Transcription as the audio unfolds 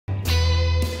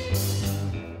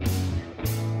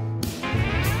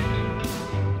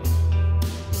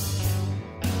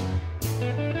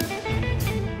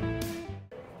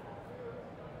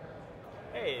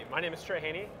name is Trey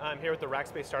Hoehne. I'm here with the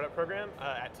Rackspace Startup Program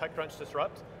at TechCrunch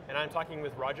Disrupt, and I'm talking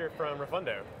with Roger from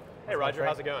Refundo. Hey Roger,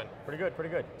 how's it going? Pretty good, pretty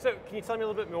good. So can you tell me a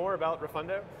little bit more about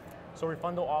Refundo? So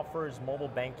Refundo offers mobile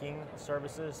banking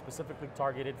services specifically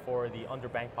targeted for the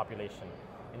underbanked population.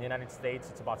 In the United States,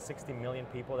 it's about 60 million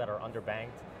people that are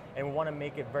underbanked, and we want to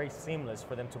make it very seamless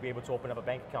for them to be able to open up a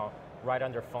bank account right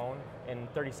on their phone in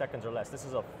 30 seconds or less. This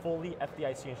is a fully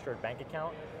FDIC insured bank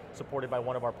account supported by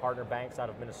one of our partner banks out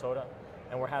of Minnesota,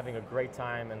 and we're having a great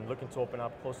time and looking to open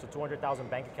up close to 200,000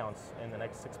 bank accounts in the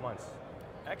next 6 months.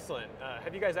 Excellent.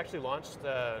 Have you guys actually launched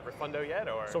Refundo yet?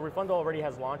 Or? So Refundo already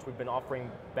has launched. We've been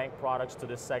offering bank products to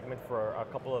this segment for a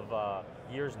couple of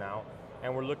years now,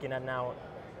 and we're looking at now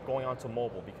going on to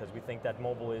mobile because we think that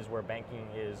mobile is where banking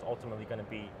is ultimately going to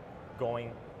be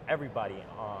going. Everybody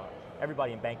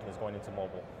in banking is going into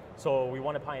mobile. So we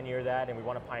want to pioneer that, and we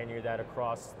want to pioneer that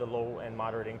across the low and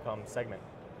moderate income segment.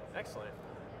 Excellent.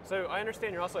 So I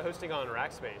understand you're also hosting on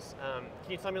Rackspace.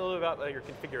 Can you tell me a little bit about your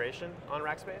configuration on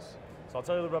Rackspace? So I'll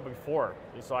tell you a little bit before.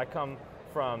 So I come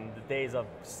from the days of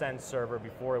Send Server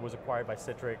before it was acquired by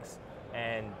Citrix,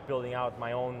 and building out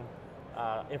my own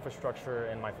infrastructure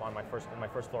in my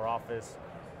first floor office,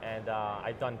 and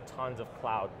I've done tons of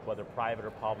cloud, whether private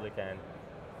or public, and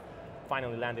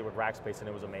finally landed with Rackspace, and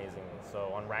it was amazing.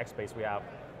 So on Rackspace we have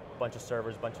a bunch of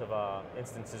servers, a bunch of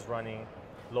instances running,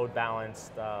 load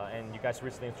balanced, and you guys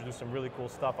recently introduced some really cool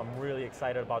stuff. I'm really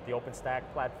excited about the OpenStack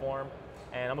platform,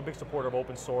 and I'm a big supporter of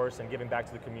open source and giving back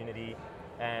to the community,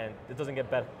 and it doesn't get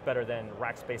better than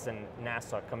Rackspace and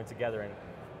NASA coming together and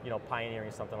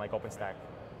pioneering something like OpenStack.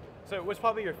 So what's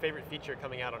probably your favorite feature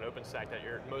coming out on OpenStack that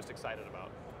you're most excited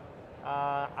about?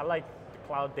 I like the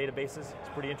cloud databases. It's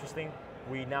pretty interesting.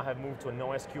 We now have moved to a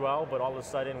NoSQL, but all of a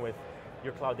sudden with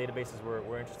your cloud databases,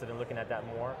 we're interested in looking at that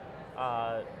more.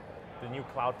 The new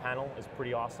cloud panel is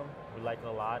pretty awesome. We like it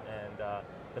a lot, and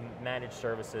the managed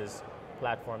services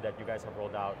platform that you guys have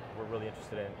rolled out, we're really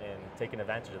interested in taking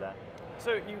advantage of that.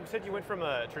 So you said you went from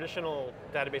a traditional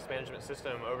database management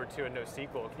system over to a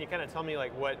NoSQL. Can you kind of tell me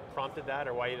like what prompted that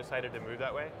or why you decided to move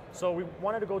that way? So we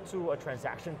wanted to go to a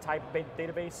transaction type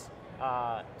database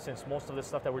since most of the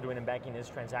stuff that we're doing in banking is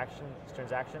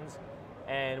transactions,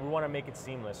 and we want to make it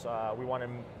seamless. We want to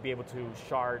be able to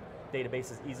shard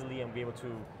databases easily and be able to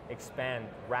expand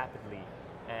rapidly.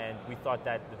 And we thought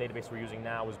that the database we're using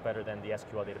now was better than the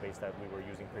SQL database that we were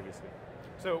using previously.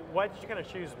 So why did you kind of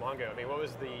choose Mongo? I mean, what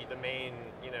was the main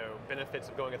benefits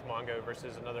of going with Mongo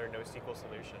versus another NoSQL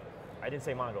solution? I didn't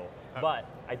say Mongo, but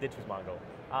I did choose Mongo.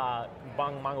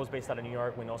 Mongo's based out of New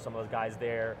York. We know some of those guys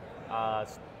there.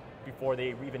 Before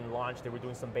they even launched, they were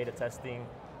doing some beta testing.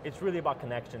 It's really about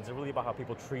connections. It's really about how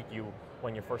people treat you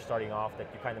when you're first starting off, that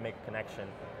you kind of make a connection.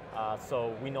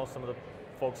 So we know some of the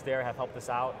folks there have helped us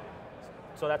out.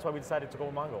 So that's why we decided to go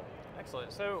with Mongo.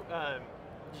 Excellent. So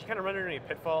did you kind of run into any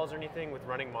pitfalls or anything with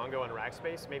running Mongo on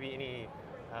Rackspace? Maybe any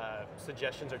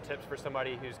suggestions or tips for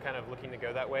somebody who's kind of looking to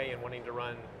go that way and wanting to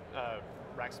run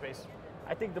Rackspace?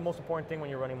 I think the most important thing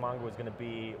when you're running Mongo is going to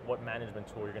be what management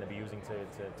tool you're going to be using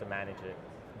to manage it.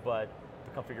 But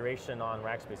the configuration on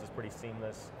Rackspace is pretty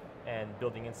seamless, and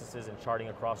building instances and charting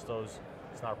across those,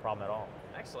 it's not a problem at all.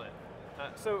 Excellent.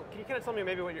 So can you kind of tell me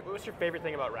maybe what's your favorite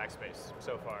thing about Rackspace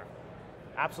so far?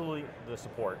 Absolutely the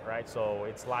support, right? So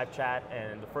it's live chat,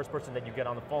 and the first person that you get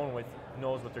on the phone with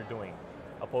knows what they're doing,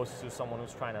 opposed to someone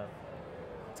who's trying to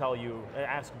tell you,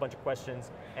 ask a bunch of questions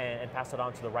and pass it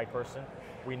on to the right person.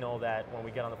 We know that when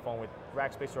we get on the phone with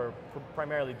Rackspace or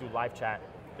primarily do live chat,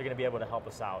 they're going to be able to help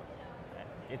us out.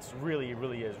 It's really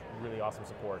is really awesome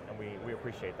support, and we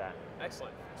appreciate that.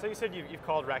 Excellent. So you said you've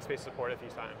called Rackspace support a few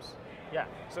times. Yeah.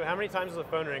 So how many times does the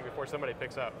phone ring before somebody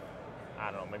picks up?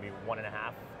 I don't know, maybe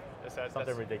 1.5.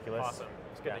 That's ridiculous. Awesome.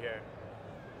 It's good to hear.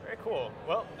 Very cool.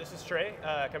 Well, this is Trey,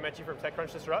 coming at you from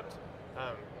TechCrunch Disrupt.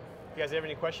 If you guys have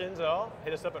any questions at all,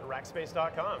 hit us up at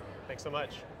rackspace.com. Thanks so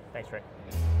much. Thanks, Trey.